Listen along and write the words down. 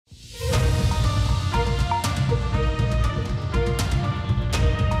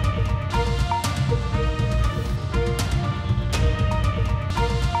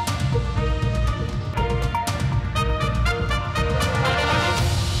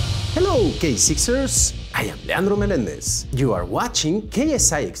Hello K6ers, I am Leandro Melendez. You are watching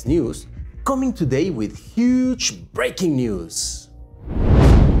KSIX News, coming today with huge breaking news.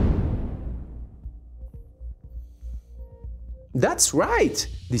 That's right!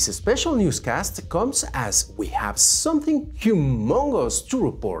 This special newscast comes as we have something humongous to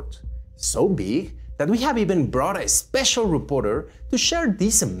report. So big that we have even brought a special reporter to share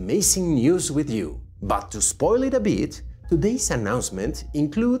this amazing news with you. But to spoil it a bit, today's announcement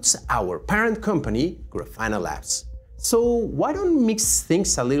includes our parent company, Grafana Labs. So why don't mix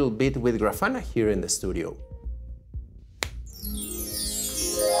things a little bit with Grafana here in the studio?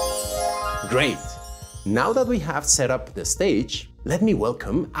 Great! Now that we have set up the stage, let me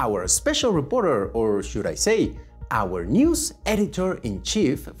welcome our special reporter, or should I say, our news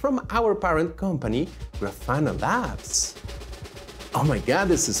editor-in-chief from our parent company, Grafana Labs. Oh my god,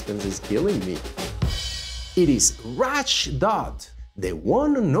 the suspense is killing me. It is Raj Dutt, the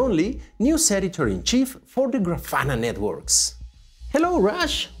one and only news editor-in-chief for the Grafana networks. Hello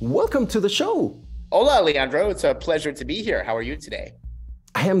Raj, welcome to the show. Hola Leandro, it's a pleasure to be here. How are you today?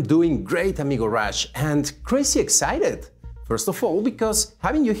 I am doing great, amigo Raj, and crazy excited. First of all, because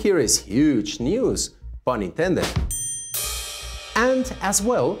having you here is huge news, pun intended. And as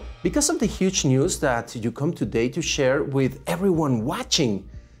well, because of the huge news that you come today to share with everyone watching.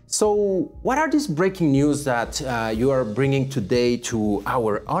 So, what are these breaking news that you are bringing today to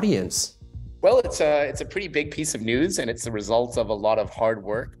our audience? Well, it's a pretty big piece of news, and it's the result of a lot of hard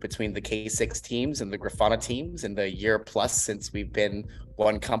work between the K6 teams and the Grafana teams in the year plus since we've been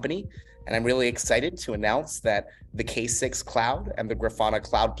one company. And I'm really excited to announce that the K6 Cloud and the Grafana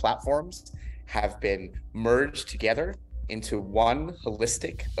Cloud platforms have been merged together into one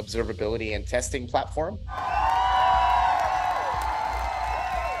holistic observability and testing platform.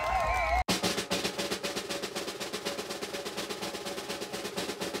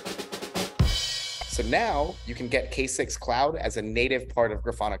 So now you can get K6 Cloud as a native part of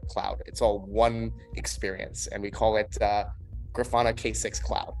Grafana Cloud. It's all one experience, and we call it Grafana K6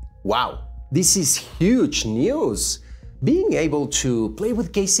 Cloud. Wow, this is huge news! Being able to play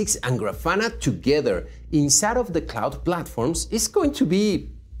with K6 and Grafana together inside of the cloud platforms is going to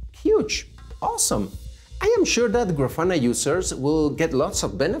be huge, awesome. I am sure that Grafana users will get lots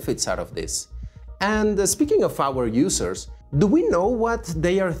of benefits out of this. And speaking of our users, do we know what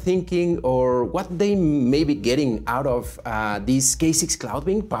they are thinking or what they may be getting out of this K6 Cloud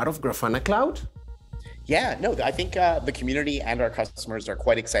being part of Grafana Cloud? Yeah, no, I think the community and our customers are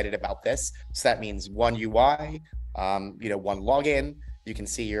quite excited about this. So that means one UI, one login. You can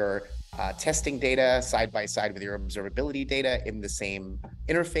see your testing data side by side with your observability data in the same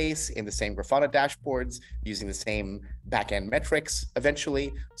interface, in the same Grafana dashboards, using the same backend metrics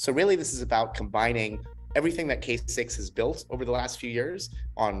eventually. So really, this is about combining everything that K6 has built over the last few years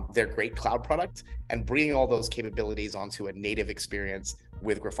on their great cloud product and bringing all those capabilities onto a native experience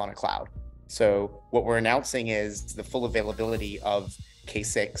with Grafana Cloud. So what we're announcing is the full availability of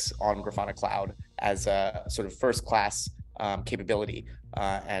K6 on Grafana Cloud as a sort of first-class capability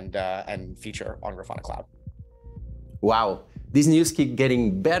and feature on Grafana Cloud. Wow, these news keep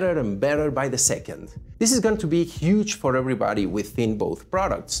getting better and better by the second. This is going to be huge for everybody within both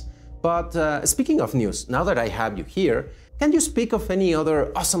products. But speaking of news, now that I have you here, can you speak of any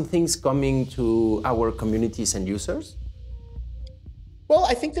other awesome things coming to our communities and users? Well,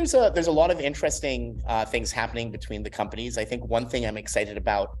 I think there's a lot of interesting things happening between the companies. I think one thing I'm excited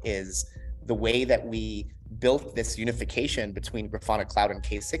about is the way that we built this unification between Grafana Cloud and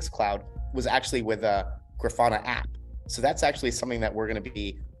K6 Cloud was actually with a Grafana app. So that's actually something that we're going to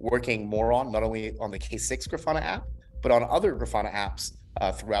be working more on, not only on the K6 Grafana app, but on other Grafana apps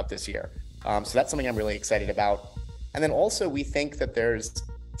throughout this year. So that's something I'm really excited about. And then also we think that there's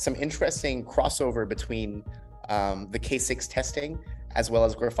some interesting crossover between the K6 testing as well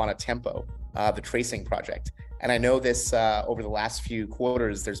as Grafana Tempo, the tracing project. And I know this over the last few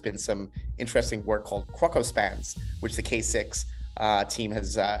quarters, there's been some interesting work called Croco spans, which the K6 team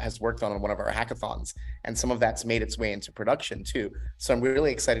has worked on one of our hackathons. And some of that's made its way into production too. So I'm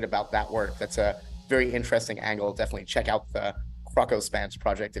really excited about that work. That's a very interesting angle. Definitely check out the Croco spans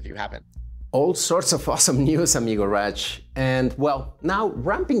project if you haven't. All sorts of awesome news, amigo Raj. And well, now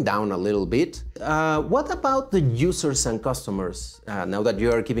ramping down a little bit, what about the users and customers? Now that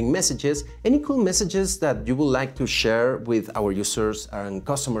you are giving messages, any cool messages that you would like to share with our users and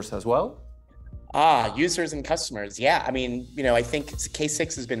customers as well? Users and customers. Yeah, I mean, I think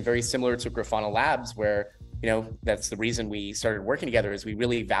K6 has been very similar to Grafana Labs, where, that's the reason we started working together, is we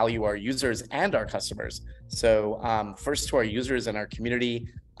really value our users and our customers. So first to our users and our community,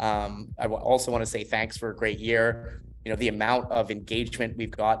 I also want to say thanks for a great year. The amount of engagement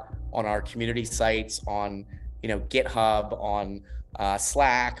we've got on our community sites, on GitHub, on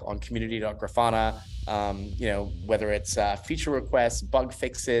Slack, on community.grafana, whether it's feature requests, bug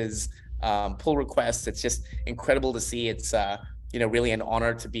fixes, pull requests. It's just incredible to see. It's really an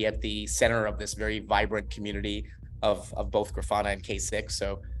honor to be at the center of this very vibrant community of both Grafana and K6.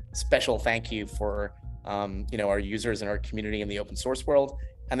 So special thank you for our users and our community in the open source world.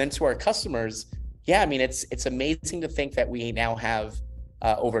 And then to our customers, yeah, I mean, it's amazing to think that we now have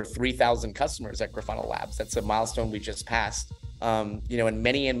over 3,000 customers at Grafana Labs. That's a milestone we just passed. And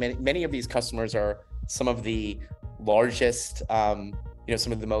many of these customers are some of the largest, some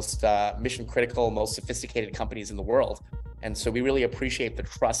of the most mission critical, most sophisticated companies in the world. And so we really appreciate the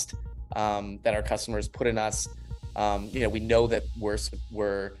trust that our customers put in us. We know that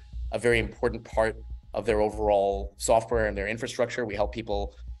we're a very important part of their overall software and their infrastructure. We help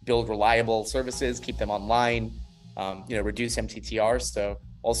people build reliable services, keep them online, reduce MTTR. So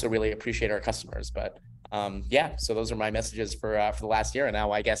also really appreciate our customers. But so those are my messages for the last year. And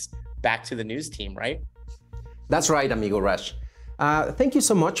now I guess back to the news team, right? That's right, amigo Raj. Thank you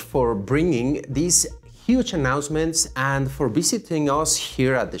so much for bringing these huge announcements and for visiting us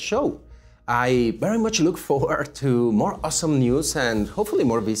here at the show. I very much look forward to more awesome news and hopefully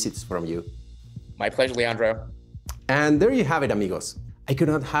more visits from you. My pleasure, Leandro. And there you have it, amigos. I could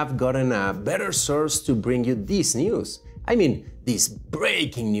not have gotten a better source to bring you this news. I mean, this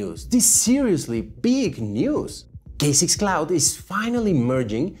breaking news, this seriously big news. K6 Cloud is finally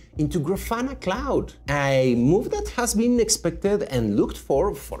merging into Grafana Cloud, a move that has been expected and looked for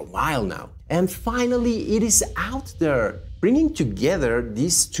a while now. And finally, it is out there. Bringing together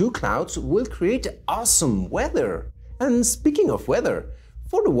these two clouds will create awesome weather. And speaking of weather,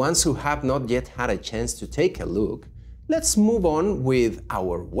 for the ones who have not yet had a chance to take a look, let's move on with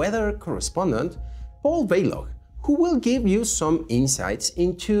our weather correspondent, Balogh, who will give you some insights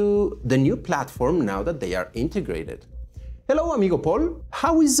into the new platform now that they are integrated. Hello, amigo Paul.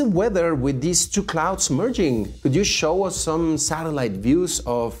 How is the weather with these two clouds merging? Could you show us some satellite views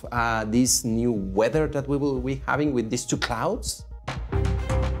of this new weather that we will be having with these two clouds?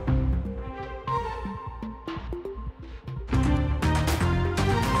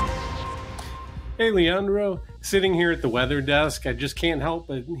 Hey Leandro, sitting here at the weather desk, I just can't help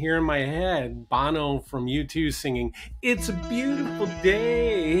but hear in my head Bono from U2 singing, "It's a beautiful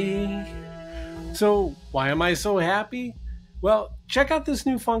day." So why am I so happy? Well, check out this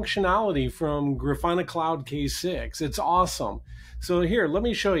new functionality from Grafana Cloud K6. It's awesome. So here, let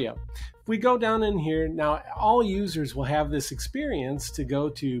me show you. If we go down in here, now all users will have this experience to go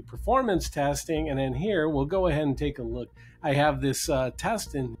to performance testing, and then here we'll go ahead and take a look. I have this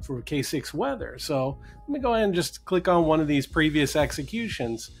test in for K6 weather. So let me go ahead and just click on one of these previous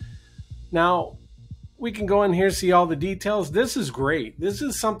executions. Now, we can go in here, see all the details. This is great. This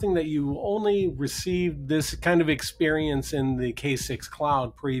is something that you only received this kind of experience in the K6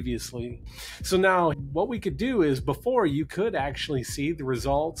 Cloud previously. So now what we could do is before you could actually see the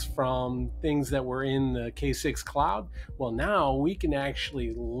results from things that were in the K6 Cloud. Well, now we can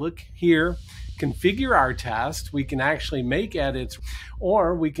actually look here, configure our test. We can actually make edits,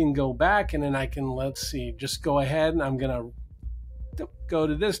 or we can go back and then I can, let's see, just go ahead and I'm going to go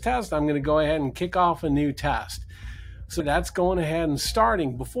to this test. I'm going to go ahead and kick off a new test. So that's going ahead and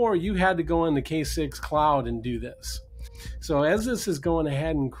starting. Before, you had to go in the K6 Cloud and do this. So as this is going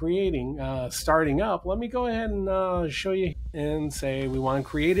ahead and creating, starting up, let me go ahead and show you and say we want to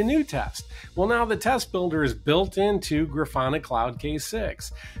create a new test. Well, now the test builder is built into Grafana Cloud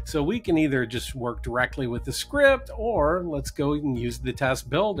K6. So we can either just work directly with the script, or let's go and use the test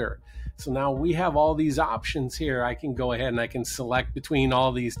builder. So now we have all these options here. I can go ahead and I can select between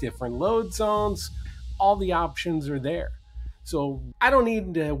all these different load zones. All the options are there. So I don't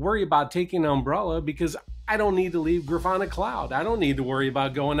need to worry about taking an umbrella because I don't need to leave Grafana Cloud. I don't need to worry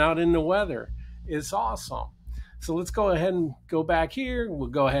about going out in the weather. It's awesome. So let's go ahead and go back here. We'll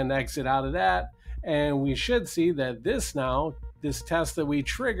go ahead and exit out of that. And we should see that this test that we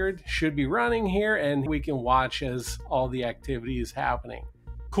triggered should be running here, and we can watch as all the activity is happening.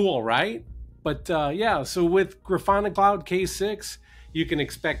 Cool, right? But yeah, so with Grafana Cloud K6, you can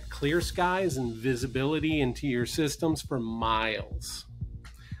expect clear skies and visibility into your systems for miles.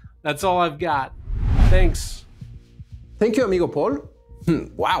 That's all I've got. Thanks. Thank you, amigo Paul.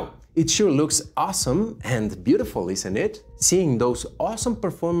 Wow, it sure looks awesome and beautiful, isn't it? Seeing those awesome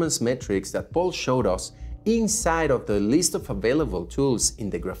performance metrics that Paul showed us inside of the list of available tools in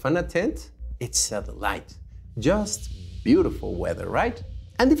the Grafana tent, it's a delight. Just beautiful weather, right?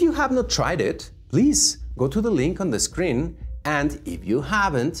 And if you have not tried it, please go to the link on the screen, and if you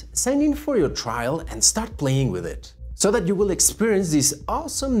haven't, sign in for your trial and start playing with it. so that you will experience this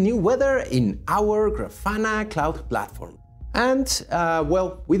awesome new weather in our Grafana Cloud platform. And,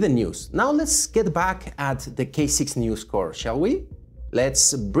 well, with the news. Now let's get back at the K6 news core, shall we?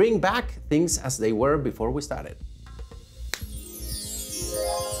 Let's bring back things as they were before we started.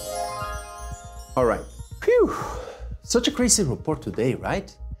 All right. Phew. Such a crazy report today, right?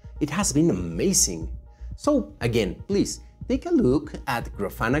 It has been amazing. So again, please take a look at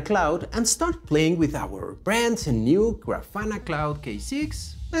Grafana Cloud and start playing with our brand new Grafana Cloud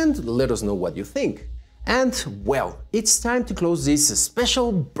K6 and let us know what you think. And well, it's time to close this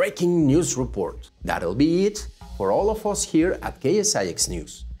special breaking news report. That'll be it for all of us here at KSIX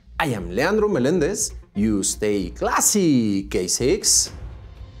News. I am Leandro Melendez. You stay classy, K6.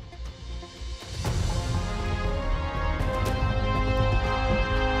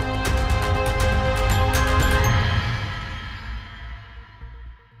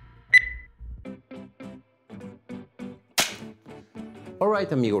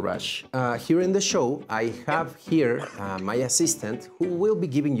 Alright, amigo Raj, here in the show I have here my assistant who will be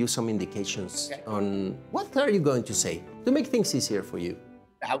giving you some indications on what are you going to say to make things easier for you.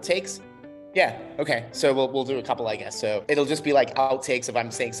 Outtakes? Yeah, okay, so we'll do a couple, I guess. So it'll just be like outtakes if I'm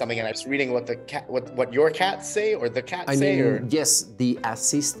saying something and I'm just reading what the cat, what your cats say or the cat say? Or? Yes, the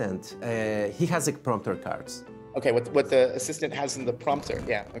assistant, he has the prompter cards. Okay, what the assistant has in the prompter,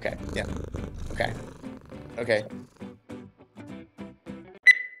 yeah, okay, yeah, okay, okay.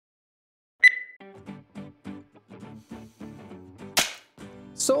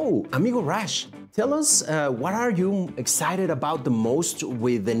 So, amigo Raj, tell us what are you excited about the most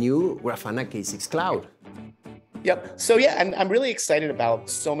with the new Grafana K6 Cloud? Yep, so yeah, I'm really excited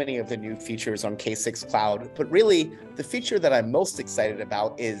about so many of the new features on K6 Cloud, but really the feature that I'm most excited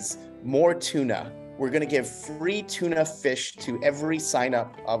about is more tuna. We're gonna give free tuna fish to every sign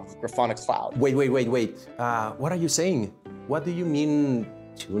up of Grafana Cloud. Wait. What are you saying? What do you mean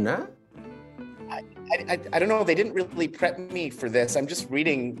tuna? I don't know. They didn't really prep me for this. I'm just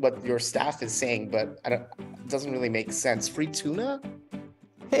reading what your staff is saying, but it doesn't really make sense. Free tuna?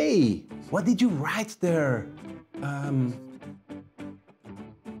 Hey, what did you write there?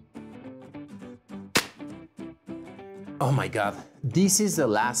 Oh my God, this is the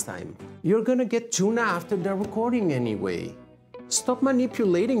last time. You're gonna get tuna after the recording anyway. Stop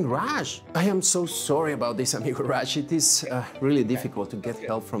manipulating Raj. I am so sorry about this, amigo Raj. It is really difficult to get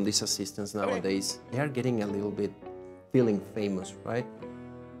help from these assistants nowadays. They are getting a little bit feeling famous, right?